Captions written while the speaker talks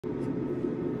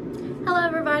Hello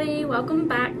everybody, welcome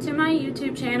back to my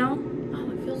YouTube channel.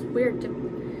 Oh, it feels weird to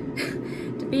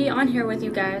be on here with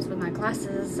you guys with my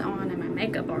glasses on and my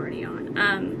makeup already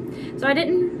on. So I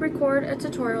didn't record a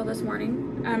tutorial this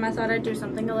morning. I thought I'd do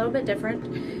something a little bit different.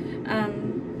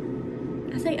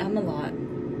 I say a lot.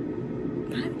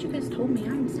 Why haven't you guys told me?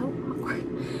 I'm so awkward.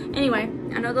 Anyway,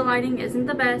 I know the lighting isn't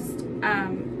the best.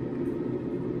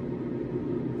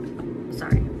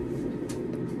 Sorry.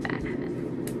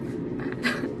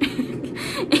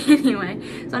 Anyway,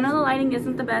 so I know the lighting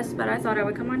isn't the best, but I thought I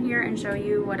would come on here and show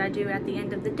you what I do at the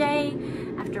end of the day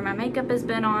after my makeup has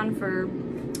been on for,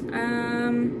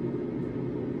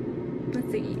 let's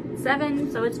see,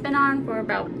 7, so it's been on for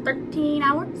about 13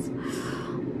 hours.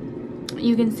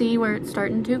 You can see where it's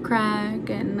starting to crack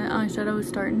and the eyeshadow is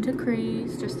starting to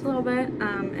crease just a little bit,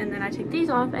 and then I take these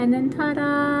off and then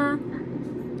ta-da!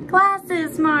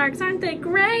 Glasses marks, aren't they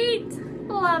great?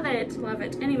 Love it, love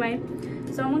it. Anyway,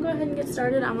 so I'm gonna go ahead and get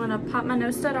started. I'm gonna pop my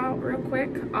nose stud out real quick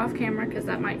off camera because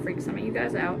that might freak some of you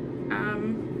guys out.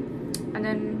 And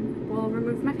then we'll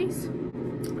remove my face.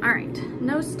 All right,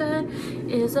 nose stud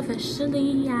is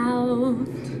officially out.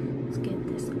 Let's get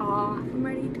this off. I'm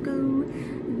ready to go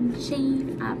and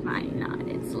shave. I might not.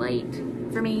 It's late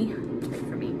for me. It's late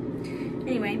for me.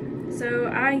 Anyway, so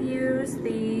I use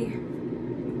the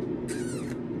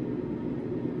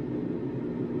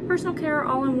Personal Care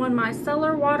All-in-One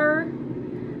Micellar Water.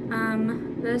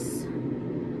 This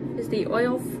is the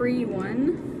oil-free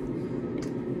one.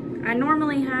 I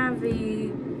normally have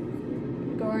the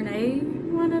Garnier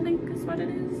one, I think is what it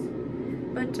is.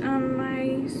 But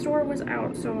my store was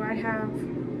out, so I have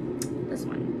this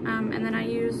one. And then I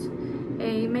use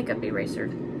a makeup eraser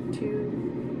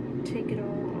to take it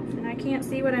all off. And I can't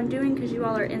see what I'm doing because you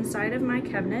all are inside of my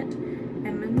cabinet,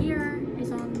 and my mirror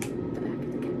is on the back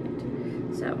of the cabinet.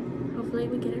 So hopefully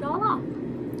we get it all off.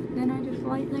 Then I just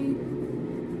lightly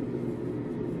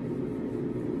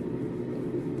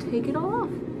take it all off.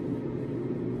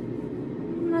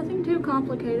 Nothing too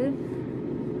complicated.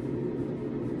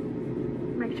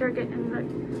 Make sure I get in the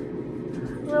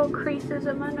little creases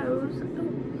of my nose. Oh,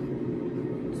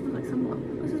 it smells like some love.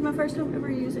 This is my first time ever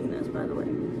using this, by the way.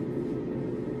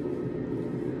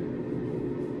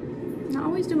 I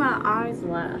always do my eyes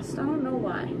last. I don't know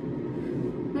why.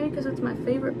 Maybe because it's my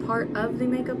favorite part of the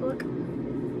makeup look.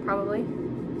 Probably.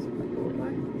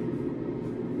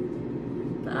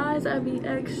 The eyes, I'd be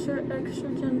extra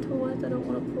gentle with. I don't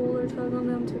want to pull or tug on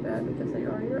them too bad because they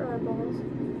are your eyeballs.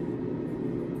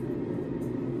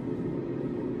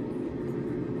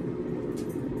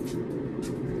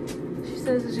 She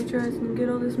says as she tries to get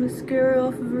all this mascara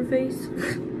off of her face.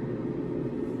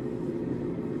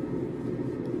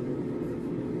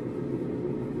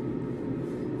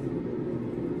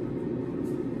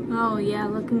 Oh yeah,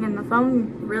 looking in the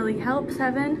phone really helps,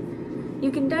 Heaven. You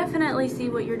can definitely see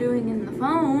what you're doing in the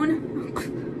phone.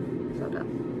 So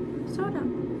dumb. So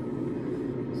dumb.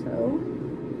 So,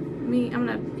 I'm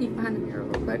gonna peek behind the mirror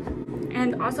real quick.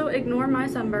 And also ignore my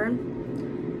sunburn.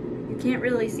 You can't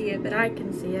really see it, but I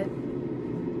can see it.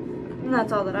 And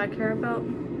that's all that I care about.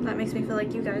 That makes me feel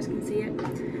like you guys can see it.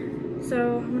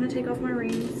 So, I'm gonna take off my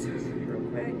rings real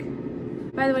quick.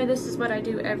 By the way, this is what I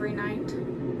do every night.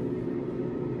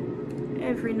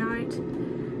 Every night.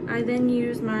 I then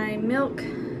use my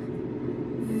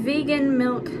vegan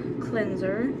milk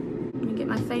cleanser. Let me get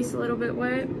my face a little bit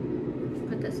wet.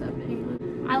 Put this up, hang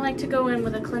on. I like to go in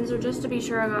with a cleanser just to be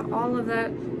sure I got all of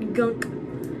that gunk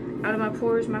out of my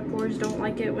pores. My pores don't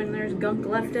like it when there's gunk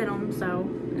left in them, so.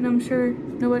 And I'm sure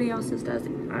nobody else's does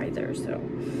either, so.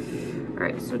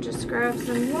 Alright, so just grab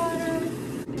some water.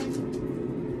 Okay.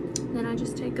 Then I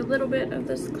just take a little bit of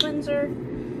this cleanser.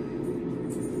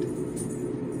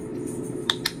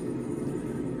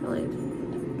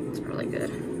 It's really good.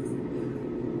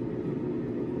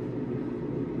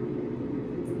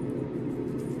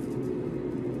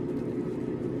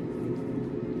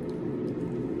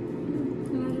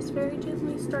 And I just very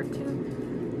gently start to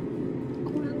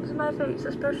cleanse my face,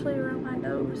 especially around my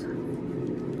nose.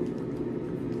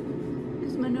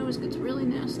 Because my nose gets really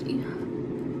nasty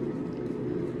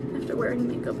after wearing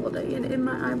makeup all day, and in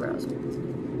my eyebrows.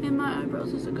 And my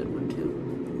eyebrows is a good one too.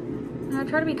 And I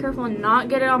try to be careful and not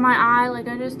get it on my eye like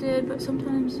I just did, but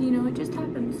sometimes, you know, it just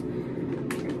happens.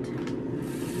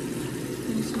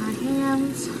 Use my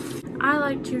hands. I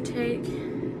like to take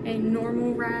a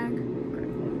normal rag,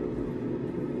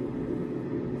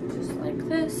 just like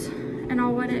this, and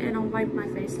I'll wet it and I'll wipe my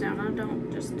face down. I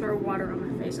don't just throw water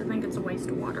on my face. I think it's a waste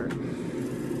of water.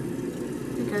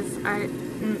 Because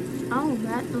oh,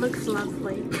 that looks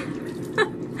lovely.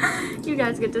 You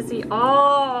guys get to see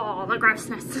all the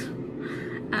grossness.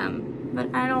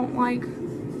 but I don't like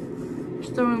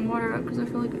just throwing water up because I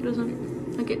feel like it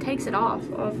doesn't, like it takes it off,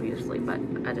 obviously, but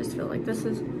I just feel like this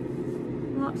is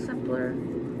a lot simpler.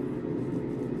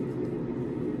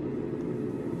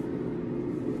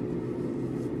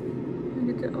 I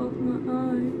get it off my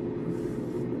eye.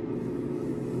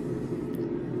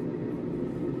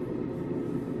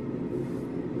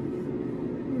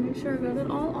 Make sure I got it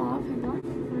all off. Hang on.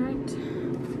 Alright.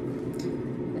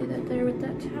 Lay that there with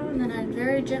that towel, and then I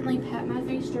very gently pat my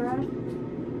face dry.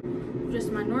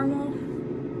 Just my normal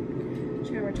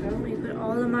shower towel. Let me put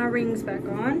all of my rings back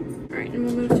on. Alright, and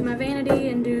we'll move to my vanity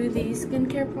and do the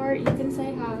skincare part. You can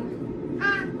say hi.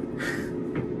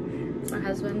 It's my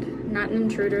husband. Not an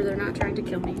intruder. They're not trying to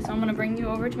kill me. So I'm going to bring you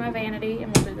over to my vanity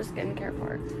and we'll do the skincare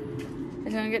part.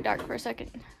 It's going to get dark for a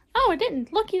second. Oh, it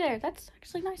didn't. Looky there. That's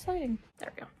actually nice lighting.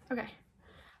 There we go. Okay.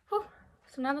 Whew.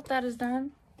 So now that that is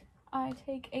done, I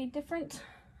take a different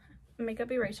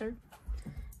makeup eraser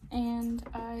and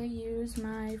I use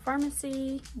my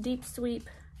Pharmacy Deep Sweep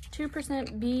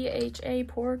 2%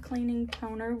 BHA Pore Cleaning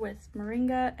Toner with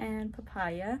Moringa and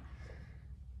Papaya.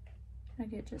 I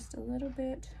get just a little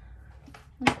bit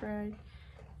of red,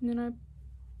 and then I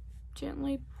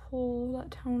gently pull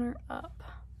that toner up.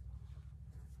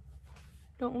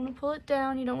 Don't want to pull it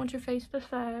down. You don't want your face to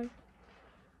sag.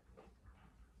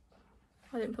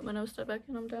 I didn't put my nose stuff back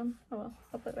in. I'm done. Oh well,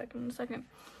 I'll put it back in a second.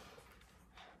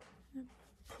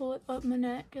 Pull it up my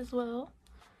neck as well.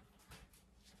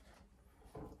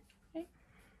 Okay.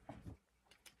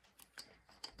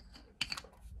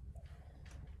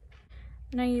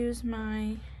 And I use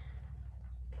my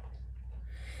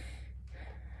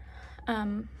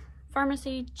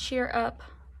Pharmacy Cheer Up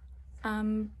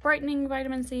brightening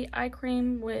vitamin C eye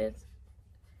cream with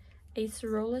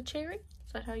acerola cherry.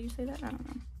 Is that how you say that? I don't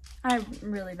know. I'm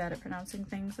really bad at pronouncing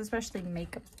things, especially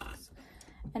makeup things.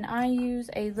 And I use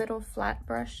a little flat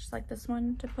brush like this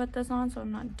one to put this on, so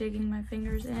I'm not digging my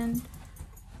fingers in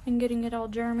and getting it all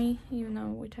germy, even though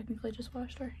we technically just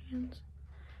washed our hands.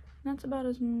 And that's about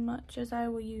as much as I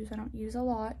will use. I don't use a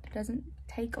lot. It doesn't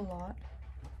take a lot.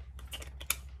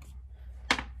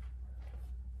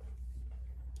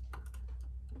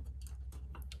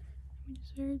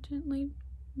 Just very gently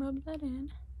rub that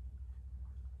in.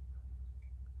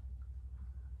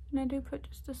 And I do put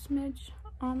just a smidge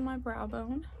on my brow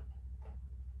bone.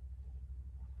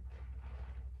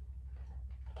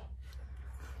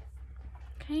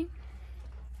 Okay.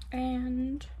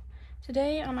 And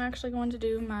today I'm actually going to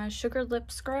do my sugar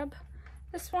lip scrub.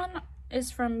 This one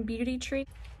is from Beauty Tree.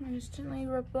 I just gently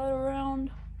rub that around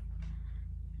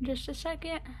just a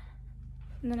second.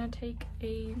 And then I take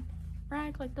a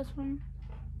rag like this one.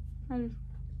 I just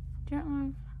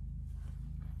gently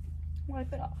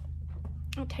wipe it off.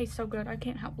 It tastes so good. I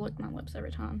can't help lick my lips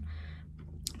every time.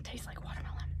 It tastes like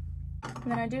watermelon. And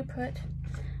then I do put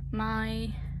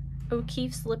my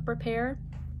O'Keeffe's Lip Repair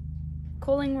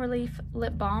Cooling Relief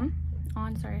Lip Balm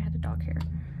on. Sorry, I had the dog hair.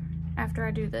 After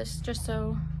I do this, just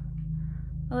so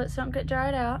my lips don't get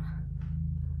dried out.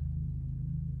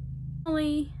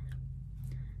 Normally,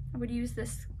 I would use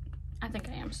this. I think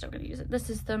I am still going to use it. This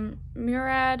is the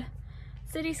Murad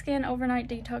City Skin Overnight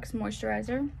Detox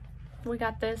Moisturizer. We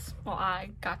got this, well, I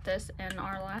got this in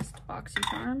our last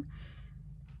BoxyCharm.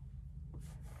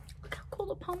 Look how cool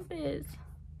the pump is.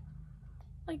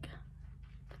 Like,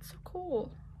 that's so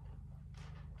cool.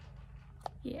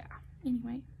 Yeah,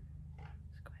 anyway,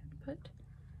 let's go ahead and put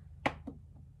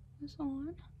this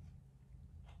on.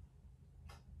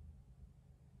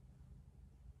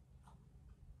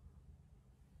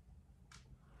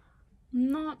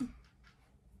 Not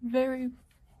very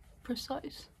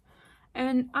precise.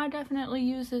 And I definitely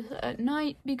use this at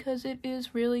night because it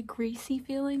is really greasy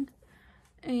feeling.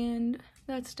 And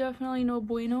that's definitely no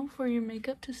bueno for your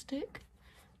makeup to stick.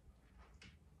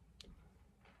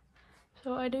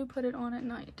 So I do put it on at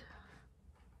night.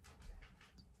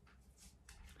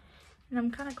 And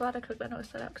I'm kind of glad I took that nose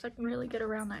set out because I can really get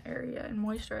around that area and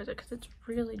moisturize it because it's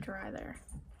really dry there.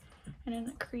 And then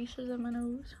it creases in my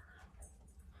nose.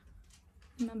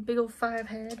 And my big old 5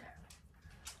 head.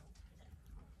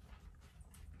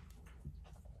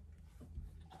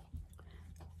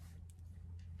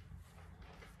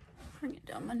 Bring it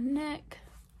down my neck.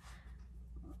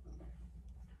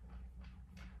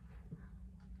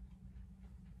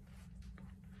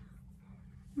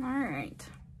 Alright.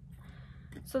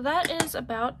 So that is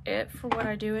about it for what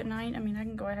I do at night. I mean, I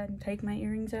can go ahead and take my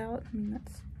earrings out. I mean,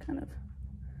 that's kind of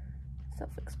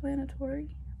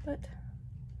self-explanatory, but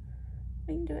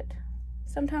we can do it.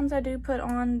 Sometimes I do put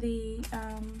on the,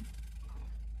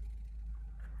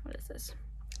 what is this?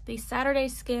 The Saturday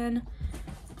Skin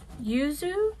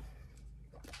Yuzu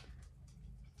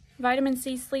vitamin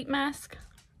C sleep mask.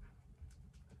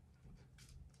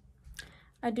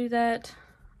 I do that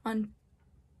on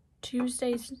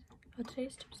Tuesdays. Oh,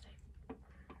 today's Tuesday.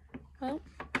 Well,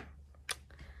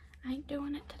 I ain't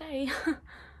doing it today.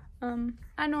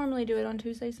 I normally do it on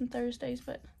Tuesdays and Thursdays,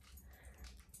 but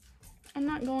I'm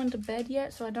not going to bed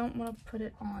yet, so I don't want to put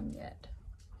it on yet,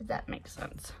 if that makes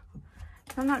sense.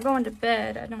 If I'm not going to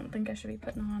bed, I don't think I should be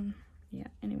putting on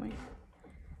yet anyway.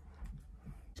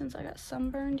 Since I got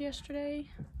sunburned yesterday,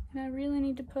 and I really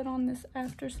need to put on this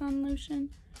after sun lotion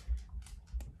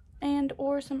and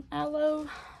or some aloe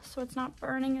so it's not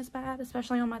burning as bad,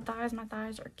 especially on my thighs. My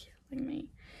thighs are killing me.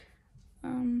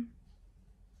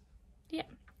 Yeah,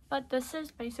 but this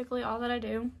is basically all that I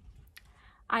do.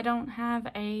 I don't have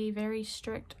a very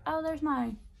strict, oh, there's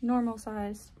my normal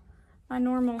size, my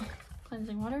normal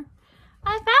cleansing water.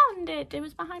 I found it. It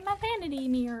was behind my vanity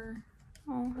mirror.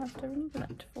 I'll have to remove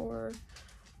it for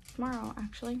tomorrow,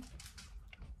 actually.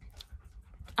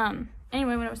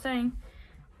 Anyway, what I was saying,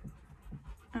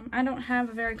 I don't have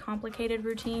a very complicated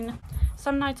routine.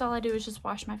 Some nights all I do is just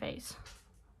wash my face.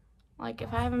 Like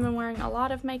if I haven't been wearing a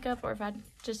lot of makeup, or if I'm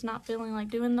just not feeling like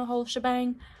doing the whole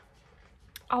shebang,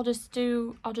 I'll just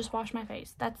wash my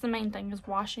face. That's the main thing, is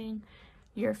washing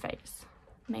your face.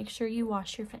 Make sure you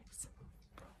wash your face.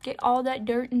 Get all that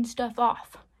dirt and stuff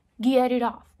off. Get it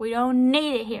off. We don't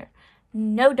need it here.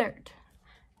 No dirt.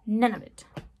 None of it.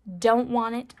 Don't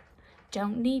want it.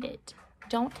 Don't need it.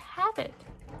 Don't have it.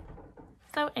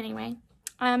 So anyway,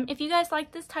 if you guys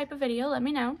like this type of video, let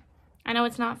me know. I know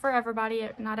it's not for everybody.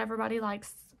 Not everybody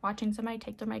likes watching somebody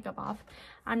take their makeup off.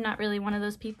 I'm not really one of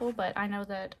those people, but I know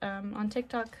that on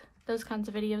TikTok, those kinds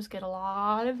of videos get a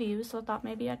lot of views, so I thought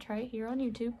maybe I'd try it here on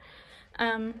YouTube.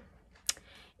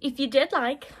 If you did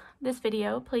like this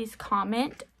video, please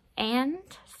comment and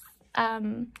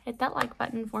hit that like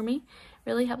button for me. It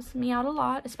really helps me out a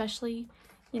lot, especially,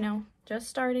 you know, just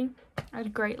starting.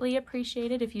 I'd greatly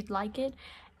appreciate it if you'd like it.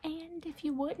 And if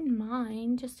you wouldn't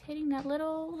mind just hitting that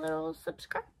little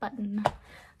subscribe button.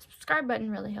 Subscribe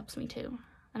button really helps me too.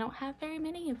 I don't have very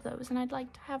many of those, and I'd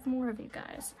like to have more of you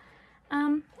guys.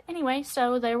 Anyway,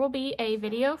 so there will be a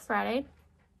video Friday.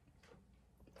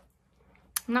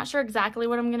 I'm not sure exactly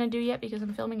what I'm going to do yet because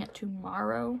I'm filming it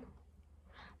tomorrow.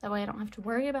 That way I don't have to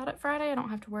worry about it Friday. I don't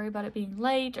have to worry about it being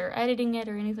late or editing it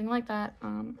or anything like that.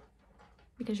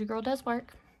 Because your girl does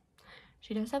work.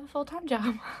 She does have a full-time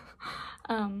job.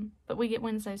 But we get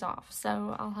Wednesdays off,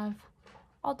 so I'll have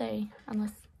all day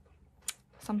unless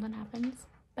something happens.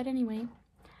 But anyway,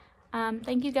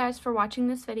 thank you guys for watching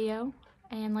this video.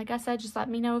 And like I said, just let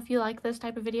me know if you like this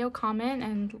type of video. Comment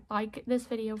and like this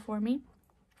video for me.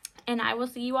 And I will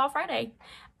see you all Friday.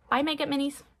 Bye, Makeup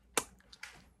Minis.